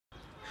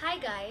Hi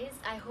guys,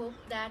 I hope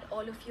that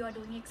all of you are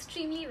doing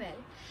extremely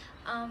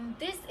well.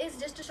 This is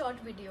just a short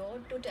video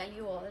to tell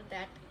you all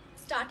that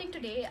starting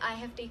today I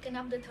have taken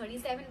up the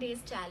 37 days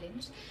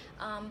challenge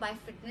by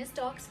Fitness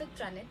Talks with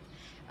Pranit,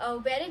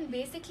 wherein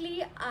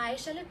basically I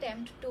shall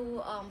attempt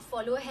to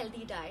follow a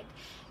healthy diet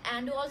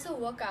and also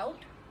work out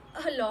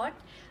a lot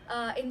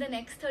in the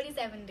next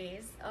 37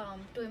 days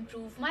to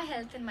improve my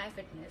health and my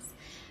fitness,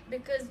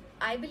 because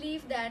I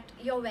believe that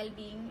your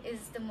well-being is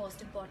the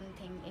most important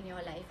thing in your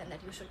life and that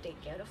you should take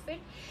care of it.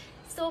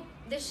 So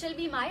this shall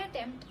be my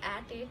attempt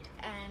at it,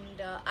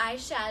 and I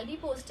shall be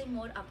posting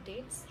more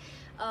updates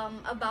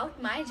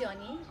about my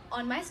journey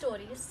on my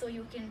stories, so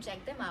you can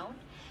check them out.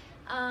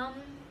 um,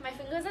 my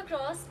fingers are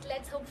crossed,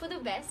 let's hope for the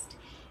best,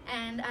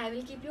 and I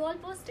will keep you all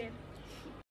posted.